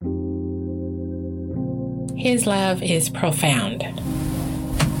His love is profound.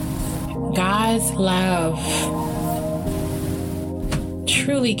 God's love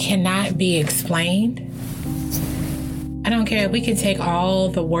truly cannot be explained. I don't care. We can take all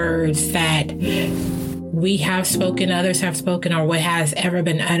the words that we have spoken, others have spoken, or what has ever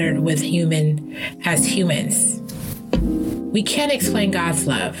been uttered with as humans. We can't explain God's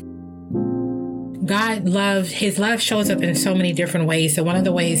love. His love shows up in so many different ways. So one of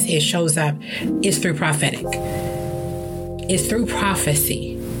the ways it shows up is through prophetic. It's through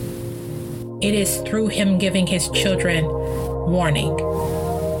prophecy. It is through him giving his children warning.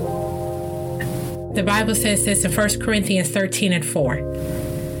 The Bible says this in 1 Corinthians 13:4.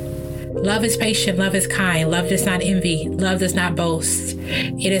 Love is patient, love is kind, love does not envy, love does not boast.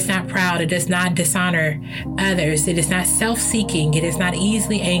 It is not proud, it does not dishonor others, it is not self-seeking, it is not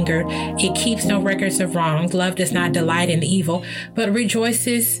easily angered, it keeps no records of wrongs, love does not delight in evil, but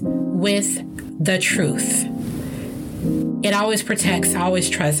rejoices with the truth. It always protects, always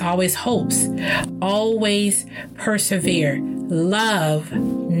trusts, always hopes, always persevere. Love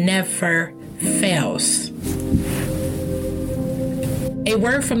never fails. A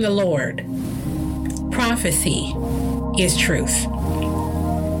word from the Lord. Prophecy is truth.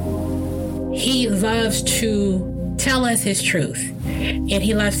 He loves to tell us his truth, and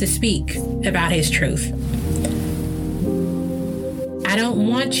he loves to speak about his truth. I don't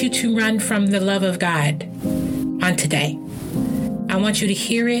want you to run from the love of God on today. I want you to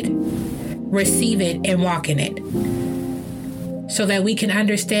hear it, receive it, and walk in it, so that we can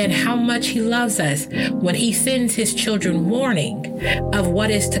understand how much he loves us when he sends his children warning of what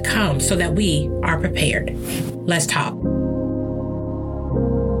is to come, so that we are prepared. Let's talk.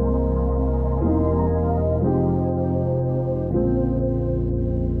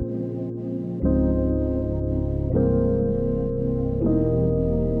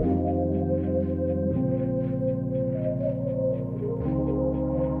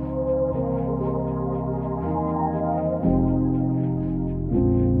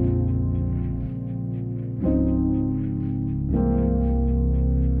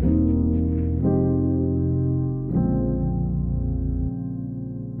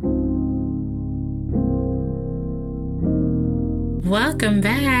 Welcome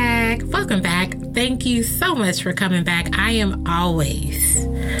back. Welcome back. Thank you so much for coming back. I am always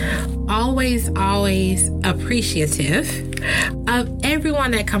appreciative of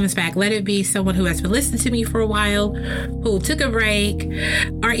everyone that comes back. Let it be someone who has been listening to me for a while, who took a break,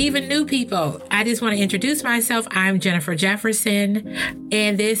 or even new people. I just want to introduce myself. I'm Jennifer Jefferson,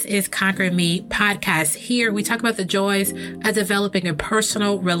 and this is Conquer Me podcast. Here we talk about the joys of developing a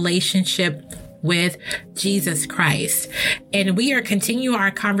personal relationship with Jesus Christ. And we are continuing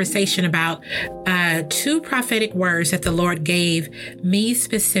our conversation about two prophetic words that the Lord gave me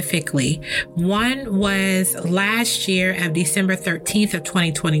specifically. One was last year of December 13th of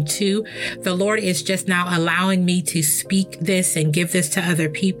 2022. The Lord is just now allowing me to speak this and give this to other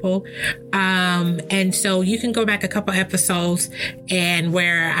people. And so you can go back a couple episodes and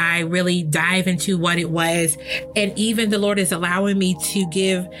where I really dive into what it was. And even the Lord is allowing me to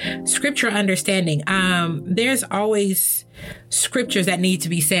give scripture understanding. There's always scriptures that need to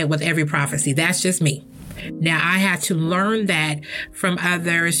be said with every prophecy. That's just me. Now, I had to learn that from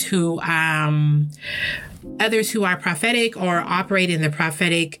others who are prophetic or operate in the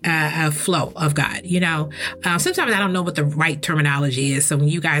prophetic flow of God. Sometimes I don't know what the right terminology is. So when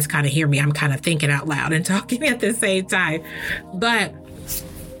you guys kind of hear me, I'm kind of thinking out loud and talking at the same time. But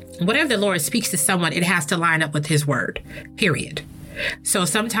whatever the Lord speaks to someone, it has to line up with his word, period. So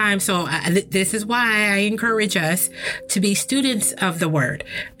sometimes, this is why I encourage us to be students of the word,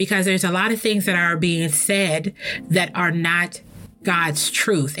 because there's a lot of things that are being said that are not God's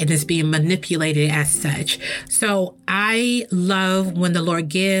truth and is being manipulated as such. So I love when the Lord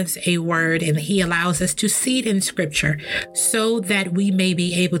gives a word and he allows us to see it in scripture so that we may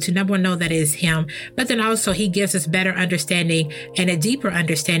be able to, number one, know that it is him, but then also he gives us better understanding and a deeper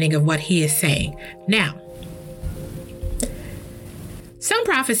understanding of what he is saying. Now, some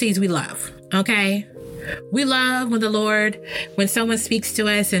prophecies we love, okay? We love when someone speaks to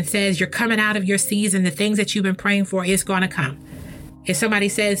us and says, you're coming out of your season, the things that you've been praying for is going to come. If somebody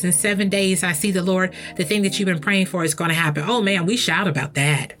says in 7 days, I see the Lord, the thing that you've been praying for is going to happen. Oh man, we shout about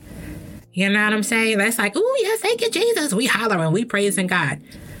that. You know what I'm saying? That's like, oh yes, thank you, Jesus. We hollering, we praising God.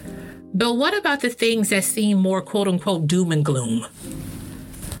 But what about the things that seem more quote unquote doom and gloom?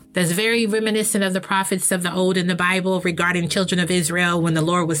 That's very reminiscent of the prophets of the old in the Bible regarding children of Israel when the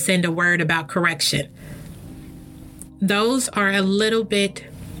Lord would send a word about correction. Those are a little bit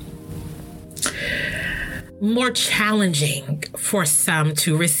more challenging for some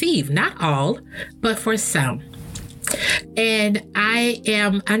to receive. Not all, but for some. And I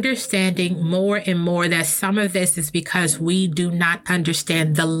am understanding more and more that some of this is because we do not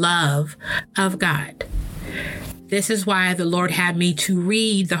understand the love of God. This is why the Lord had me to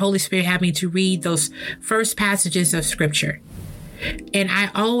read, the Holy Spirit had me to read those first passages of Scripture. And I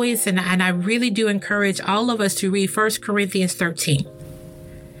always, and I really do encourage all of us to read 1 Corinthians 13.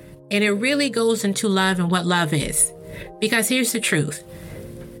 And it really goes into love and what love is. Because here's the truth.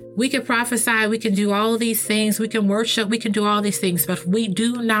 We can prophesy, we can do all these things, we can worship, we can do all these things, but if we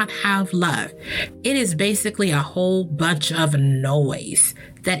do not have love, it is basically a whole bunch of noise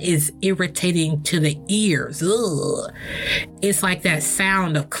that is irritating to the ears. Ugh. It's like that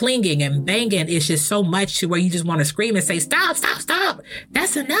sound of clinging and banging. It's just so much to where you just want to scream and say, stop, stop, stop.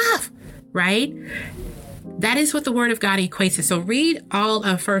 That's enough, right? That is what the word of God equates to. So read all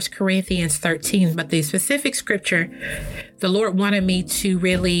of 1 Corinthians 13, but the specific scripture the Lord wanted me to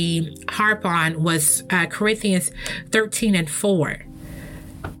really harp on was Corinthians 13 and 4,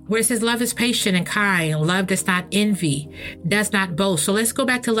 where it says, love is patient and kind. Love does not envy, does not boast. So let's go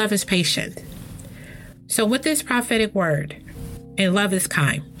back to love is patient. So with this prophetic word, and love is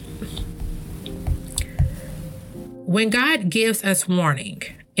kind, when God gives us warning,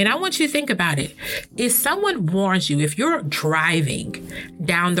 and I want you to think about it. If someone warns you, if you're driving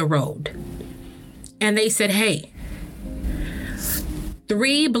down the road and they said, hey,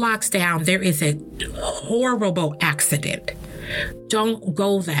 3 blocks down, there is a horrible accident. Don't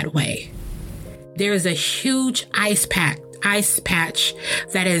go that way. There's a huge ice patch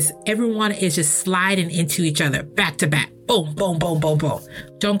that is, everyone is just sliding into each other back to back. Boom, boom, boom, boom, boom.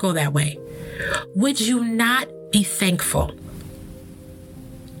 Don't go that way. Would you not be thankful?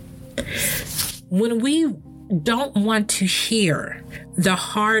 When we don't want to hear the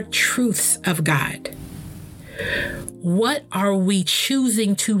hard truths of God, what are we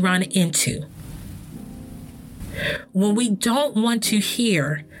choosing to run into? When we don't want to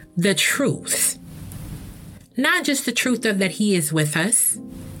hear the truths, not just the truth of that He is with us,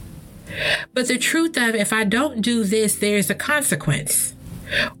 but the truth of if I don't do this, there's a consequence.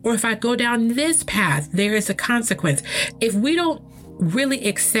 Or if I go down this path, there is a consequence. If we don't really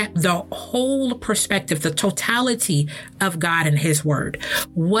accept the whole perspective, the totality of God and His word,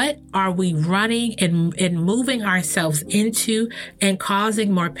 what are we running and moving ourselves into and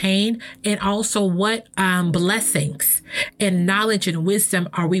causing more pain? And also what blessings and knowledge and wisdom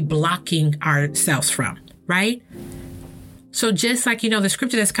are we blocking ourselves from, right? So just like, the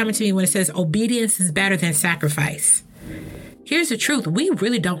scripture that's coming to me when it says obedience is better than sacrifice. Here's the truth. We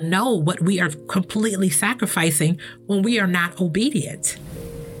really don't know what we are completely sacrificing when we are not obedient.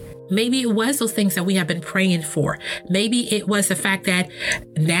 Maybe it was those things that we have been praying for. Maybe it was the fact that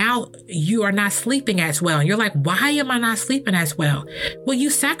now you are not sleeping as well. And you're like, why am I not sleeping as well? Well, you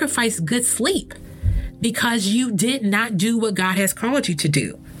sacrificed good sleep because you did not do what God has called you to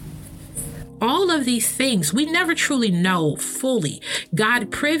do. All of these things, we never truly know fully. God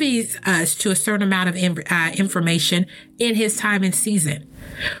privies us to a certain amount of information in His time and season.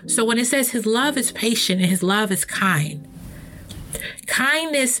 So when it says His love is patient and His love is kind,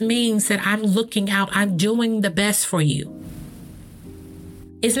 kindness means that I'm looking out, I'm doing the best for you.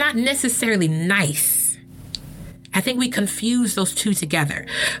 It's not necessarily nice. I think we confuse those two together.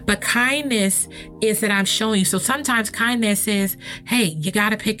 But kindness is that I'm showing you. So sometimes kindness is, hey, you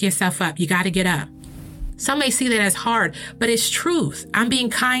got to pick yourself up. You got to get up. Some may see that as hard, but it's truth. I'm being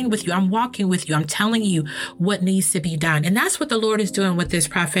kind with you. I'm walking with you. I'm telling you what needs to be done. And that's what the Lord is doing with this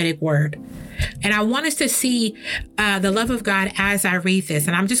prophetic word. And I want us to see the love of God as I read this.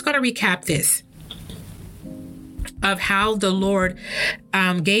 And I'm just going to recap this of how the Lord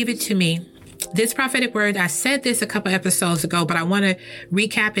gave it to me. This prophetic word, I said this a couple episodes ago, but I want to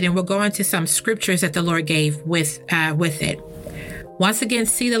recap it and we'll go into some scriptures that the Lord gave with it. Once again,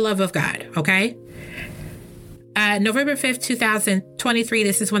 see the love of God, okay? November 5th, 2023,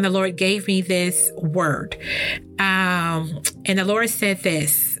 this is when the Lord gave me this word. And the Lord said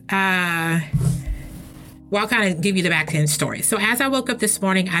this, well, I'll kind of give you the back end story. So as I woke up this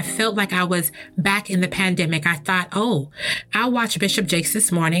morning, I felt like I was back in the pandemic. I thought, I'll watch Bishop Jakes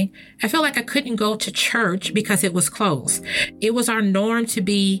this morning. I felt like I couldn't go to church because it was closed. It was our norm to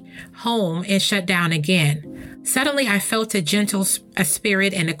be home and shut down again. Suddenly, I felt a gentle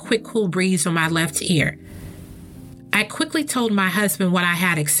spirit and a quick cool breeze on my left ear. I quickly told my husband what I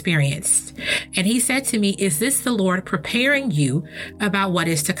had experienced. And he said to me, is this the Lord preparing you about what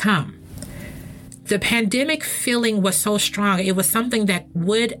is to come? The pandemic feeling was so strong. It was something that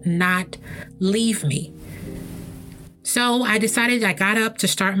would not leave me. So I decided I got up to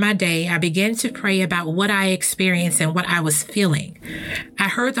start my day. I began to pray about what I experienced and what I was feeling. I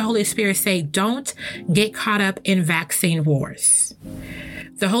heard the Holy Spirit say, don't get caught up in vaccine wars.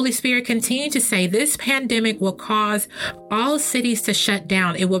 The Holy Spirit continued to say, this pandemic will cause all cities to shut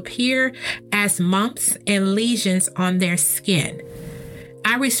down. It will appear as bumps and lesions on their skin.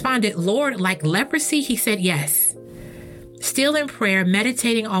 I responded, Lord, like leprosy? He said, yes. Still in prayer,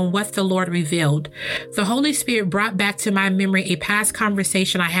 meditating on what the Lord revealed, the Holy Spirit brought back to my memory a past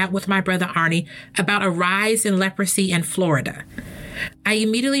conversation I had with my brother Arnie about a rise in leprosy in Florida. I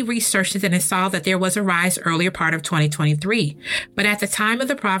immediately researched it and saw that there was a rise earlier part of 2023, but at the time of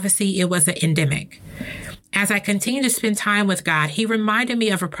the prophecy, it was an endemic. As I continued to spend time with God, he reminded me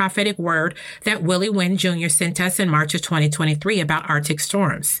of a prophetic word that Willie Wynn Jr. sent us in March of 2023 about Arctic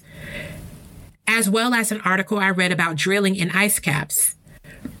storms, as well as an article I read about drilling in ice caps.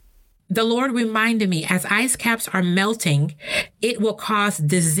 The Lord reminded me, as ice caps are melting, it will cause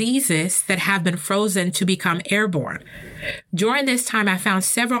diseases that have been frozen to become airborne. During this time, I found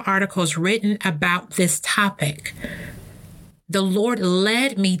several articles written about this topic. The Lord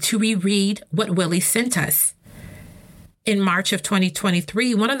led me to reread what Willie sent us. In March of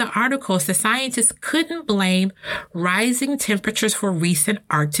 2023, one of the articles, the scientists couldn't blame rising temperatures for recent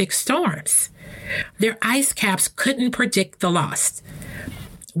Arctic storms. Their ice caps couldn't predict the loss.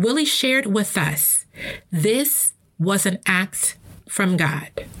 Willie shared with us, this was an act from God,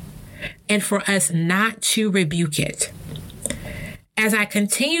 and for us not to rebuke it. As I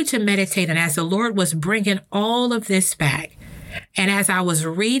continued to meditate and as the Lord was bringing all of this back, and as I was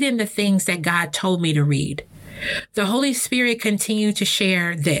reading the things that God told me to read, the Holy Spirit continued to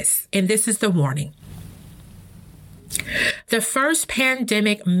share this, and this is the warning. The first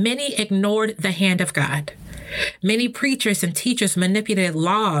pandemic, many ignored the hand of God. Many preachers and teachers manipulated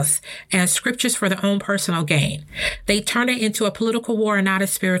laws and scriptures for their own personal gain. They turned it into a political war and not a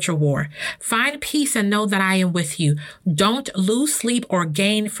spiritual war. Find peace and know that I am with you. Don't lose sleep or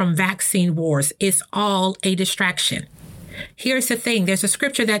gain from vaccine wars. It's all a distraction. Here's the thing. There's a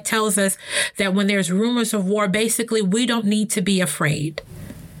scripture that tells us that when there's rumors of war, basically, we don't need to be afraid.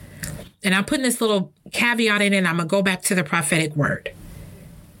 And I'm putting this little caveat in, and I'm going to go back to the prophetic word.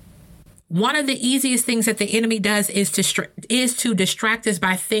 One of the easiest things that the enemy does is to distract us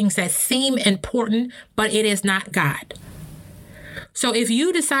by things that seem important, but it is not God. So if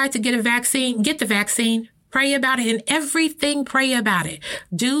you decide to get a vaccine, get the vaccine. Pray about it, and everything, pray about it.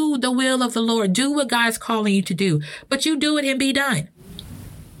 Do the will of the Lord. Do what God's calling you to do, but you do it and be done.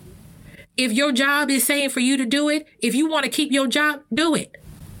 If your job is saying for you to do it, if you want to keep your job, do it.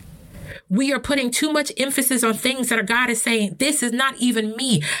 We are putting too much emphasis on things that God is saying, this is not even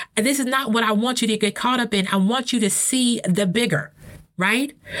me. This is not what I want you to get caught up in. I want you to see the bigger.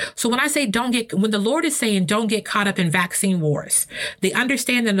 Right? So when I say when the Lord is saying don't get caught up in vaccine wars, the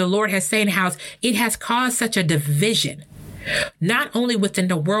understanding the Lord has saying how it has caused such a division, not only within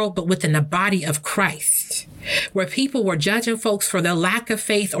the world, but within the body of Christ, where people were judging folks for their lack of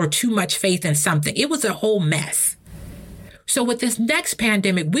faith or too much faith in something. It was a whole mess. So with this next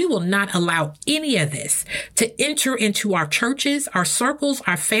pandemic, we will not allow any of this to enter into our churches, our circles,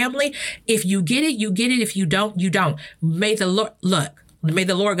 our family. If you get it, you get it. If you don't, you don't. May the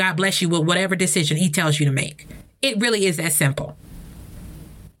Lord God bless you with whatever decision he tells you to make. It really is that simple.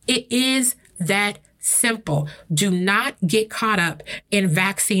 It is that simple. Do not get caught up in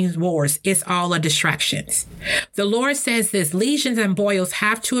vaccine wars. It's all a distractions. The Lord says this, lesions and boils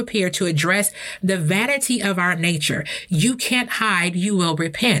have to appear to address the vanity of our nature. You can't hide, you will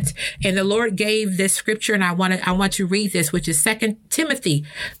repent. And the Lord gave this scripture, and I want to read this, which is 2 Timothy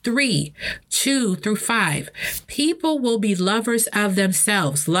 3:2-5. People will be lovers of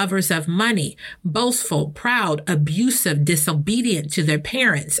themselves, lovers of money, boastful, proud, abusive, disobedient to their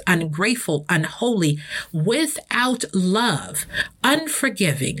parents, ungrateful, unholy, without love,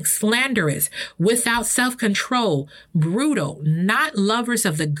 unforgiving, slanderous, without self-control, brutal, not lovers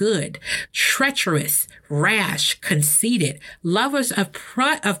of the good, treacherous, rash, conceited, lovers of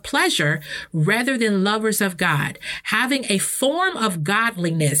pleasure rather than lovers of God, having a form of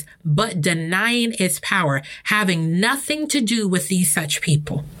godliness but denying its power, having nothing to do with such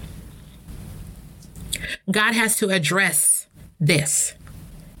people. God has to address this.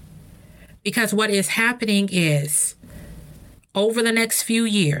 Because what is happening is, over the next few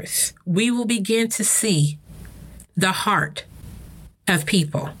years, we will begin to see the heart of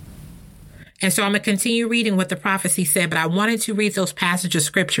people. And so I'm going to continue reading what the prophecy said, but I wanted to read those passages of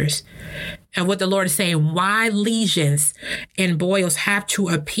scriptures And what the Lord is saying, why lesions and boils have to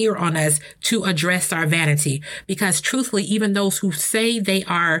appear on us to address our vanity. Because truthfully, even those who say they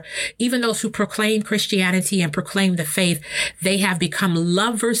are, even those who proclaim Christianity and proclaim the faith, they have become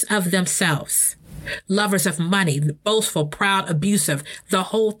lovers of themselves, lovers of money, boastful, proud, abusive, the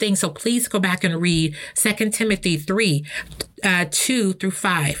whole thing. So please go back and read 2 Timothy 3, 2 through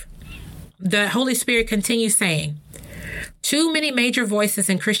 5. The Holy Spirit continues saying, too many major voices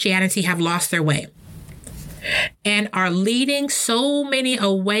in Christianity have lost their way and are leading so many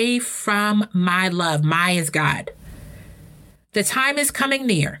away from my love. My is God. The time is coming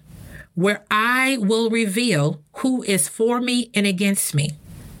near where I will reveal who is for me and against me.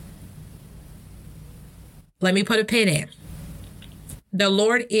 Let me put a pin in. The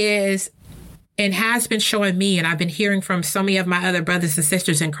Lord is and has been showing me, and I've been hearing from so many of my other brothers and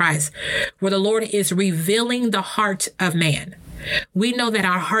sisters in Christ, where the Lord is revealing the heart of man. We know that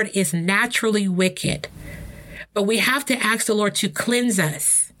our heart is naturally wicked, but we have to ask the Lord to cleanse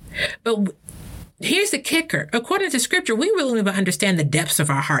us. But here's the kicker. According to scripture, we really don't even understand the depths of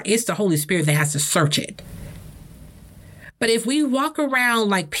our heart. It's the Holy Spirit that has to search it. But if we walk around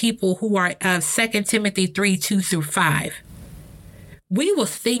like people who are of 2 Timothy 3, 2 through 5, we will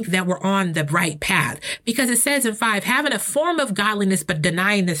think that we're on the right path, because it says in 5, having a form of godliness, but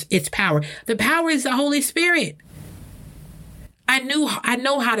denying its power. The power is the Holy Spirit. I know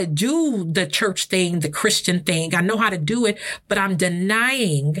how to do the church thing, the Christian thing. I know how to do it, but I'm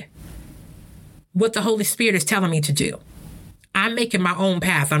denying what the Holy Spirit is telling me to do. I'm making my own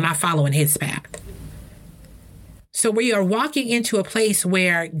path. I'm not following his path. So we are walking into a place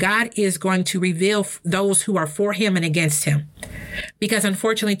where God is going to reveal those who are for him and against him. Because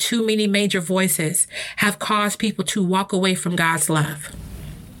unfortunately, too many major voices have caused people to walk away from God's love.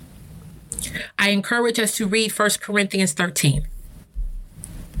 I encourage us to read 1 Corinthians 13.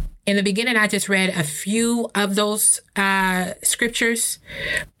 In the beginning, I just read a few of those scriptures,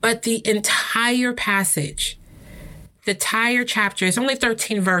 but the entire passage, the entire chapter is only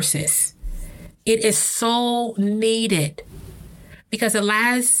 13 verses. It is so needed, because the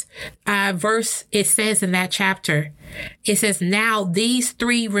last verse it says in that chapter, it says, now these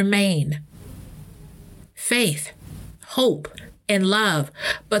three remain: faith, hope, and love.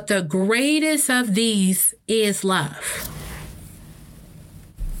 But the greatest of these is love.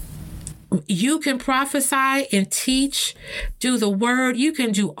 You can prophesy and teach, do the word. You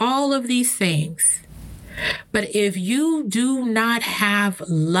can do all of these things. But if you do not have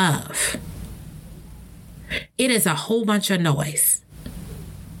love, it is a whole bunch of noise.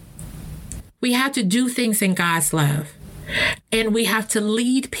 We have to do things in God's love, and we have to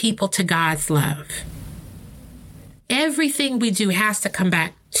lead people to God's love. Everything we do has to come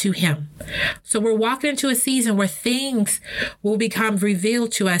back to him. So we're walking into a season where things will become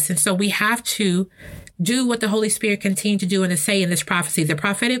revealed to us. And so we have to do what the Holy Spirit continued to do and to say in this prophecy. The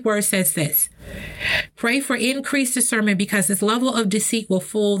prophetic word says this: pray for increased discernment, because this level of deceit will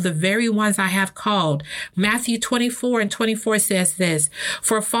fool the very ones I have called. Matthew 24:24 says this: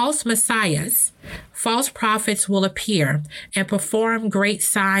 for false messiahs, false prophets will appear and perform great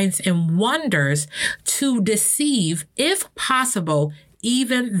signs and wonders to deceive, if possible,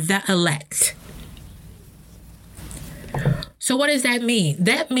 even the elect. So what does that mean?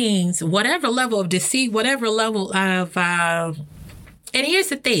 That means whatever level of deceit, whatever level of, and here's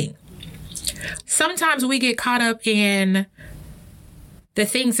the thing. Sometimes we get caught up in the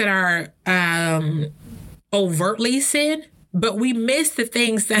things that are overtly sin, but we miss the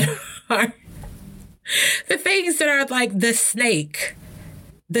things that are like the snake,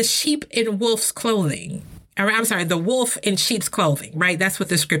 the sheep in wolf's clothing. The wolf in sheep's clothing, right? That's what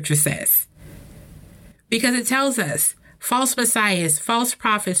the scripture says. Because it tells us false messiahs, false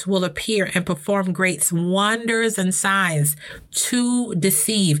prophets will appear and perform great wonders and signs to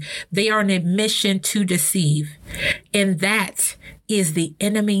deceive. They are on a mission to deceive. And that is the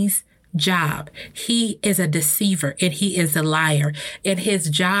enemy's job. He is a deceiver and he is a liar. And his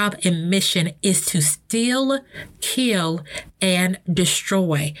job and mission is to steal, kill, and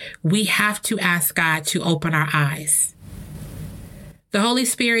destroy. We have to ask God to open our eyes. The Holy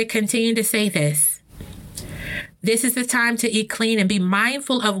Spirit continued to say this: this is the time to eat clean and be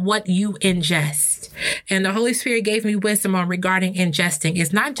mindful of what you ingest. And the Holy Spirit gave me wisdom on regarding ingesting.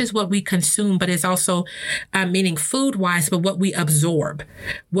 It's not just what we consume, but it's also meaning food-wise, but what we absorb.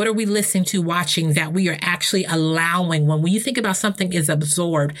 What are we listening to, watching, that we are actually allowing? When you think about something is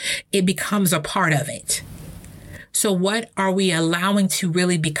absorbed, it becomes a part of it. So what are we allowing to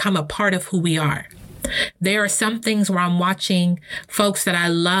really become a part of who we are? There are some things where I'm watching folks that I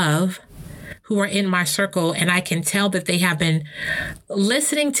love who are in my circle, and I can tell that they have been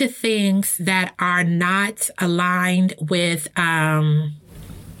listening to things that are not aligned with,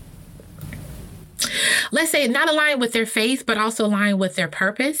 let's say not aligned with their faith, but also aligned with their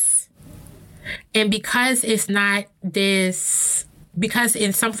purpose. And because it's not this, because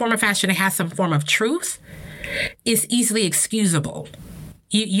in some form or fashion it has some form of truth, it's easily excusable.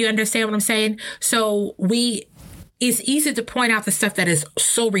 You understand what I'm saying? So it's easy to point out the stuff that is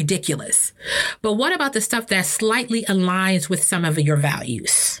so ridiculous. But what about the stuff that slightly aligns with some of your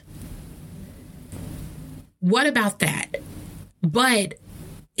values? What about that? But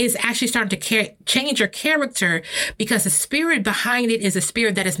it's actually starting to change your character because the spirit behind it is a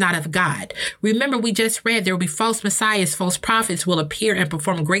spirit that is not of God. Remember, we just read there will be false messiahs, false prophets will appear and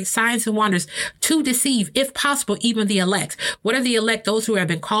perform great signs and wonders to deceive, if possible, even the elect. What are the elect? Those who have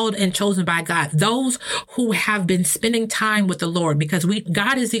been called and chosen by God. Those who have been spending time with the Lord, because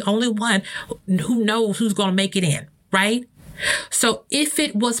God is the only one who knows who's going to make it in, right? So if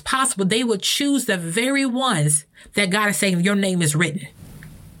it was possible, they would choose the very ones that God is saying, your name is written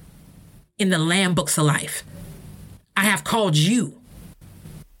in the Lamb books of life. I have called you.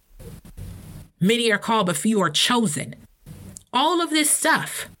 Many are called, but few are chosen. All of this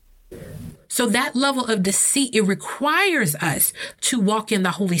stuff. So that level of deceit, it requires us to walk in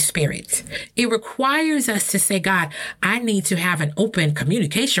the Holy Spirit. It requires us to say, God, I need to have an open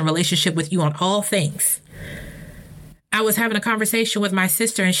communication relationship with you on all things. I was having a conversation with my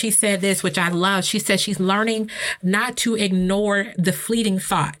sister and she said this, which I love. She said she's learning not to ignore the fleeting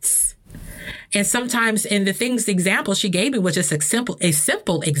thoughts. And sometimes the example she gave me was just a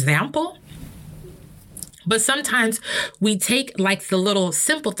simple example. But sometimes we take like the little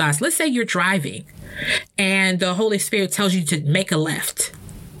simple thoughts. Let's say you're driving and the Holy Spirit tells you to make a left.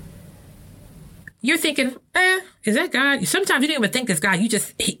 You're thinking, is that God? Sometimes you don't even think it's God. You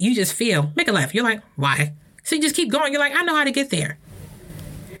just feel, make a left. You're like, why? So you just keep going. You're like, I know how to get there.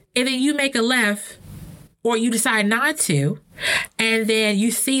 And then you make a left or you decide not to. And then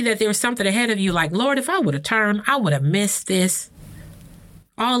you see that there's something ahead of you like, Lord, if I would have turned, I would have missed this.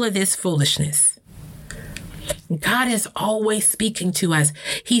 All of this foolishness. God is always speaking to us.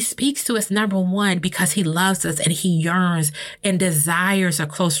 He speaks to us, number one, because he loves us and he yearns and desires a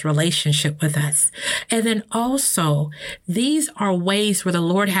close relationship with us. And then also, these are ways where the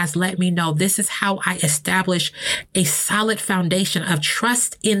Lord has let me know this is how I establish a solid foundation of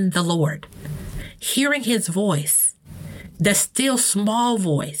trust in the Lord. Hearing his voice. The still small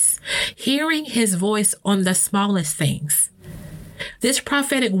voice, hearing his voice on the smallest things. This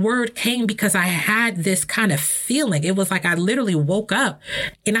prophetic word came because I had this kind of feeling. It was like I literally woke up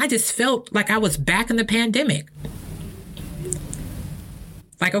and I just felt like I was back in the pandemic.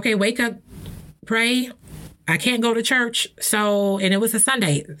 Like, okay, wake up, pray. I can't go to church. And it was a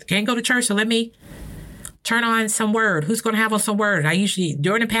Sunday. Can't go to church. So let me turn on some word. Who's going to have on some word? I usually,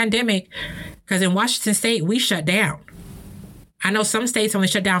 during the pandemic, because in Washington State, we shut down. I know some states only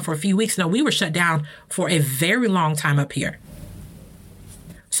shut down for a few weeks. No, we were shut down for a very long time up here.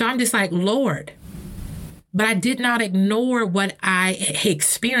 So I'm just like, Lord. But I did not ignore what I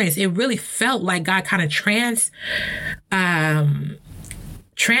experienced. It really felt like God kind of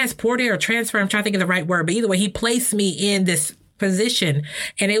transported or transferred. I'm trying to think of the right word. But either way, he placed me in this position.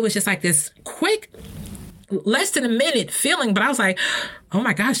 And it was just like this quick, less than a minute feeling. But I was like, oh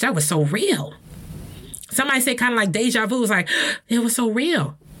my gosh, that was so real. Somebody said kind of like deja vu. It was like, it was so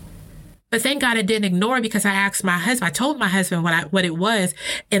real. But thank God I didn't ignore it because I asked my husband, I told my husband what it was.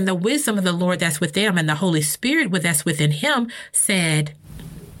 And the wisdom of the Lord that's within him and the Holy Spirit that's within him said,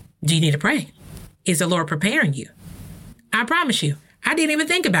 do you need to pray? Is the Lord preparing you? I promise you, I didn't even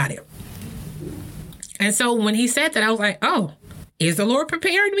think about it. And so when he said that, I was like, oh, is the Lord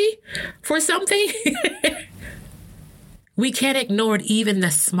preparing me for something? We can't ignore even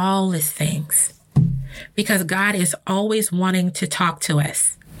the smallest things. Because God is always wanting to talk to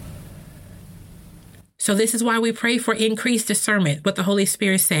us. So this is why we pray for increased discernment, what the Holy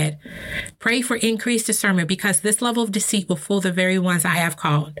Spirit said. Pray for increased discernment because this level of deceit will fool the very ones I have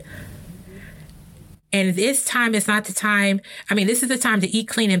called. And this time is not the time. This is the time to eat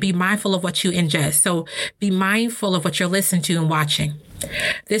clean and be mindful of what you ingest. So be mindful of what you're listening to and watching.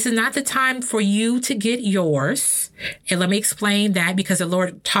 This is not the time for you to get yours. And let me explain that because the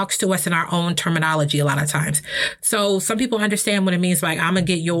Lord talks to us in our own terminology a lot of times. So some people understand what it means, like, I'm going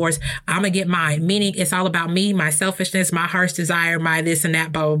to get yours, I'm going to get mine, meaning it's all about me, my selfishness, my heart's desire, my this and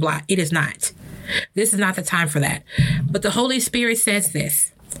that, blah, blah, blah. It is not. This is not the time for that. But the Holy Spirit says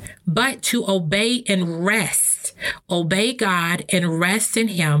this, but to obey and rest, obey God and rest in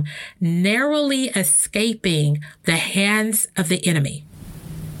him, narrowly escaping the hands of the enemy.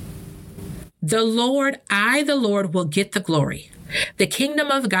 The Lord will get the glory. The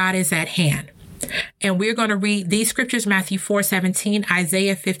kingdom of God is at hand. And we're going to read these scriptures: Matthew 4:17,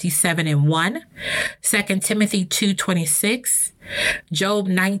 Isaiah 57:1, 2 Timothy 2:26, Job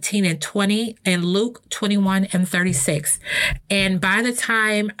 19:20, and Luke 21:36. And by the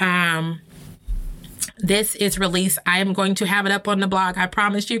time this is released, I am going to have it up on the blog. I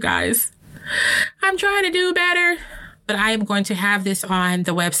promise you guys. I'm trying to do better, but I am going to have this on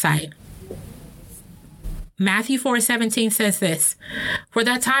the website. Matthew 4:17 says this: "For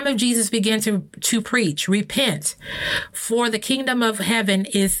that time of Jesus began to preach, repent, for the kingdom of heaven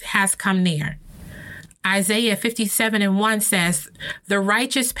has come near." Isaiah 57:1 says, "The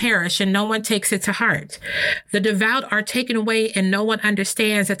righteous perish and no one takes it to heart. The devout are taken away and no one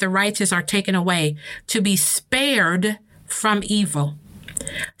understands that the righteous are taken away to be spared from evil."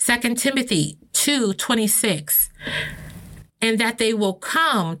 2 Timothy 2:26, "And that they will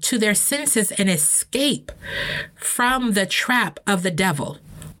come to their senses and escape from the trap of the devil,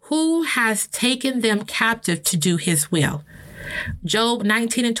 who has taken them captive to do his will." Job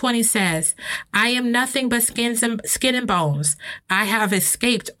 19:20 says, "I am nothing but skin and bones. I have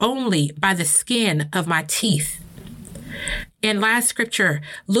escaped only by the skin of my teeth." And last scripture,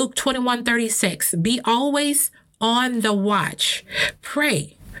 Luke 21:36, "Be always on the watch.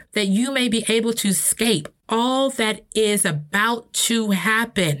 Pray that you may be able to escape all that is about to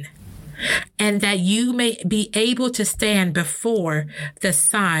happen, and that you may be able to stand before the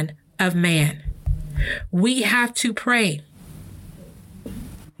Son of Man." We have to pray.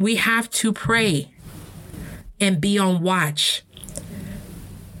 We have to pray and be on watch.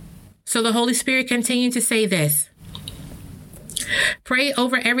 So the Holy Spirit continued to say this: "Pray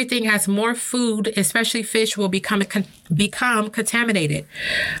over everything as more food, especially fish, will become contaminated.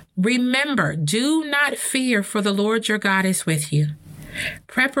 Remember, do not fear, for the Lord your God is with you."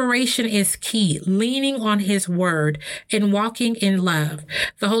 Preparation is key, leaning on his word and walking in love.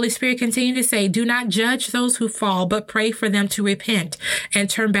 The Holy Spirit continued to say, "Do not judge those who fall, but pray for them to repent and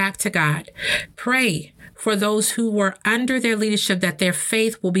turn back to God. Pray for those who were under their leadership, that their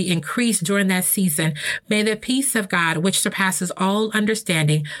faith will be increased during that season. May the peace of God, which surpasses all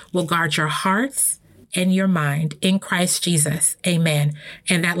understanding, will guard your hearts and your mind in Christ Jesus." Amen.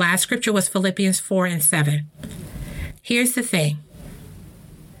 And that last scripture was Philippians 4:7. Here's the thing.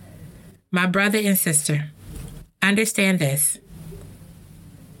 My brother and sister, understand this.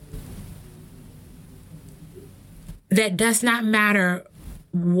 That does not matter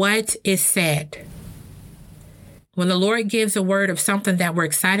what is said. When the Lord gives a word of something that we're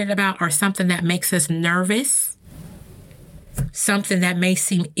excited about, or something that makes us nervous, something that may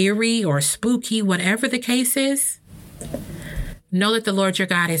seem eerie or spooky, whatever the case is, know that the Lord your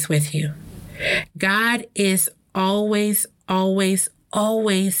God is with you. God is always, always,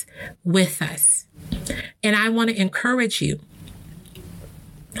 always with us. And I want to encourage you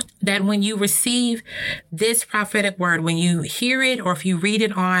that when you receive this prophetic word, when you hear it, or if you read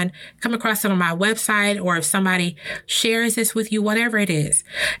it come across it on my website, or if somebody shares this with you, whatever it is,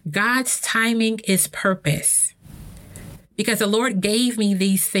 God's timing is purpose. Because the Lord gave me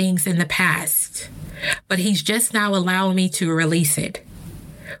these things in the past, but he's just now allowing me to release it.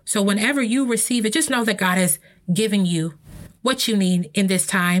 So whenever you receive it, just know that God has given you what you need in this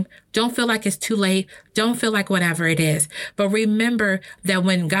time. Don't feel like it's too late. Don't feel like whatever it is. But remember that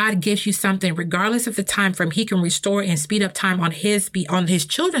when God gives you something, regardless of the time frame, he can restore and speed up time on his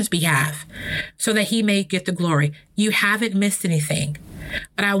children's behalf, so that he may get the glory. You haven't missed anything.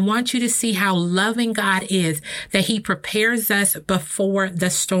 But I want you to see how loving God is, that he prepares us before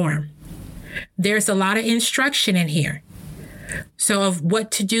the storm. There's a lot of instruction in here. So of what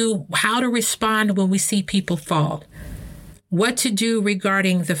to do, how to respond when we see people fall, what to do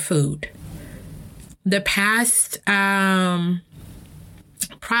regarding the food. The past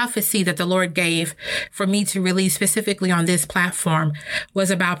prophecy that the Lord gave for me to release specifically on this platform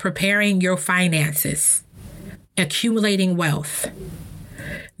was about preparing your finances, accumulating wealth.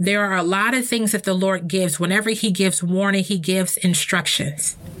 There are a lot of things that the Lord gives. Whenever he gives warning, he gives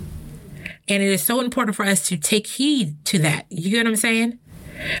instructions. And it is so important for us to take heed to that. You get what I'm saying?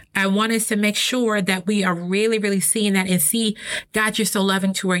 I want us to make sure that we are really, really seeing that, and see, God, you're so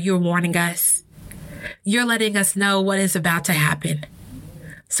loving to where you're warning us. You're letting us know what is about to happen.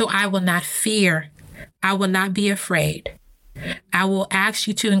 So I will not fear. I will not be afraid. I will ask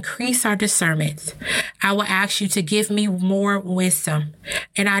you to increase our discernment. I will ask you to give me more wisdom.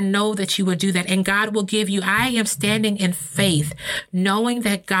 And I know that you will do that. And God will give you, I am standing in faith, knowing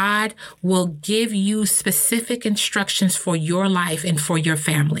that God will give you specific instructions for your life and for your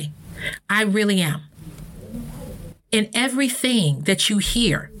family. I really am. In everything that you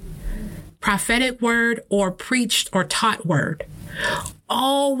hear, prophetic word, or preached or taught word,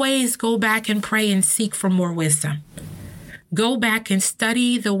 always go back and pray and seek for more wisdom. Go back and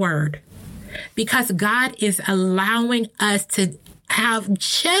study the word, because God is allowing us to have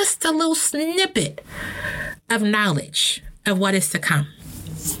just a little snippet of knowledge of what is to come.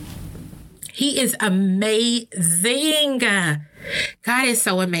 He is amazing. God is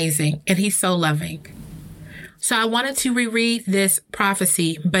so amazing, and he's so loving. So I wanted to reread this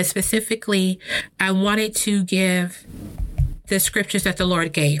prophecy, but specifically, I wanted to give the scriptures that the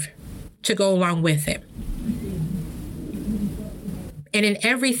Lord gave to go along with it. And in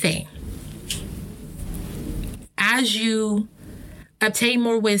everything, as you obtain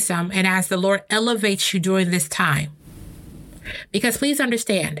more wisdom and as the Lord elevates you during this time, because please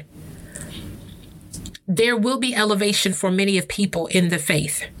understand, there will be elevation for many of people in the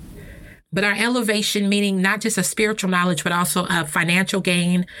faith. But our elevation, meaning not just a spiritual knowledge, but also a financial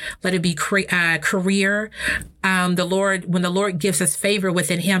gain, let it be career. When the Lord gives us favor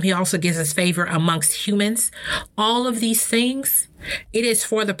within him, he also gives us favor amongst humans. All of these things, it is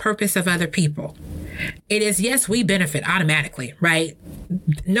for the purpose of other people. It is, yes, we benefit automatically, right?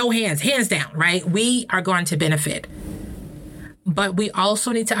 No hands down, right? We are going to benefit. But we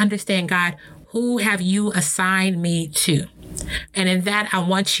also need to understand, God, who have you assigned me to? And in that, I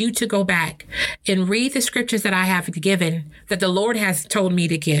want you to go back and read the scriptures that I have given, that the Lord has told me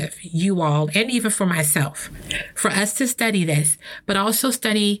to give you all, and even for myself, for us to study this, but also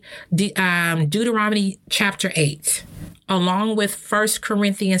study Deuteronomy chapter 8, along with 1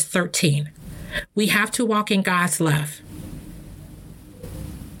 Corinthians 13. We have to walk in God's love.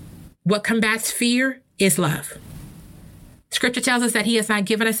 What combats fear is love. Scripture tells us that he has not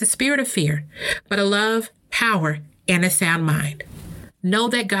given us a spirit of fear, but a love, power, and a sound mind. Know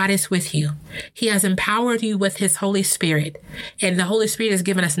that God is with you. He has empowered you with his Holy Spirit, and the Holy Spirit has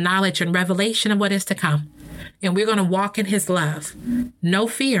given us knowledge and revelation of what is to come. And we're going to walk in his love. No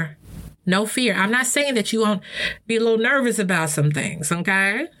fear. No fear. I'm not saying that you won't be a little nervous about some things,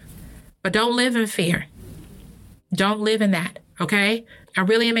 okay? But don't live in fear. Don't live in that, okay? I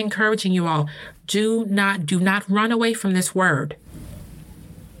really am encouraging you all. Do not run away from this word.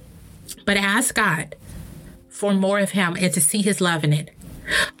 But ask God for more of him and to see his love in it.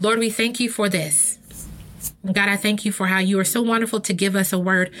 Lord, we thank you for this. God, I thank you for how you are so wonderful to give us a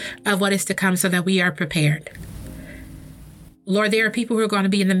word of what is to come so that we are prepared. Lord, there are people who are going to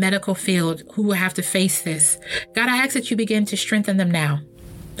be in the medical field who will have to face this. God, I ask that you begin to strengthen them now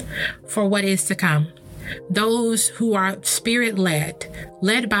for what is to come. Those who are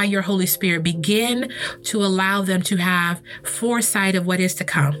led by your Holy Spirit, begin to allow them to have foresight of what is to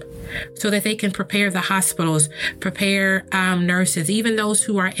come so that they can prepare the hospitals, prepare nurses, even those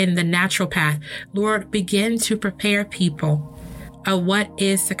who are in the natural path. Lord, begin to prepare people of what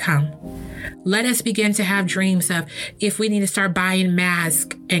is to come. Let us begin to have dreams of if we need to start buying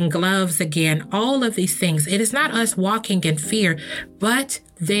masks and gloves again, all of these things. It is not us walking in fear, but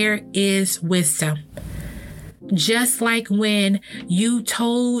there is wisdom. Just like when you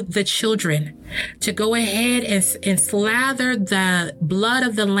told the children to go ahead and slather the blood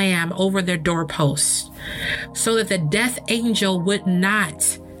of the lamb over their doorposts so that the death angel would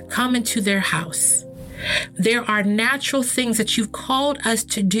not come into their house. There are natural things that you've called us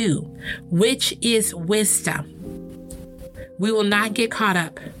to do, which is wisdom. We will not get caught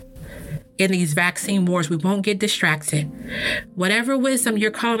up in these vaccine wars. We won't get distracted. Whatever wisdom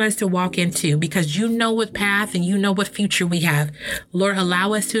you're calling us to walk into, because you know what path and you know what future we have. Lord,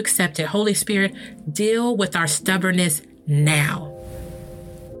 allow us to accept it. Holy Spirit, deal with our stubbornness now.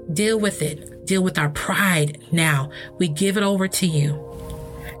 Deal with it. Deal with our pride now. We give it over to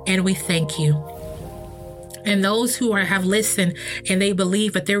you and we thank you. And those who have listened and they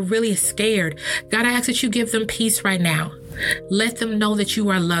believe, but they're really scared, God, I ask that you give them peace right now. Let them know that you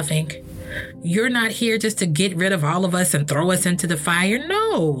are loving. You're not here just to get rid of all of us and throw us into the fire.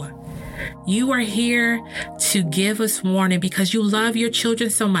 No, you are here to give us warning because you love your children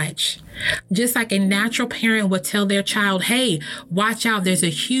so much. Just like a natural parent would tell their child, hey, watch out. There's a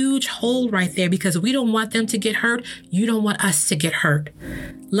huge hole right there because we don't want them to get hurt. You don't want us to get hurt.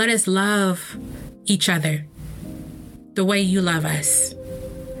 Let us love each other the way you love us.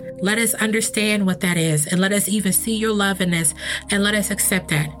 Let us understand what that is, and let us even see your love in this, and let us accept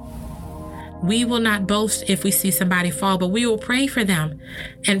that. We will not boast if we see somebody fall, but we will pray for them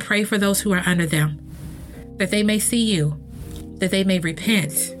and pray for those who are under them, that they may see you, that they may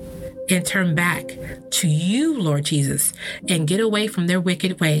repent and turn back to you, Lord Jesus, and get away from their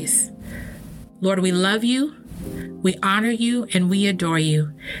wicked ways. Lord, we love you. We honor you and we adore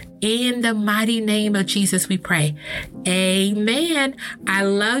you. In the mighty name of Jesus, we pray. Amen. I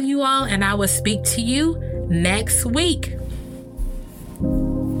love you all, and I will speak to you next week.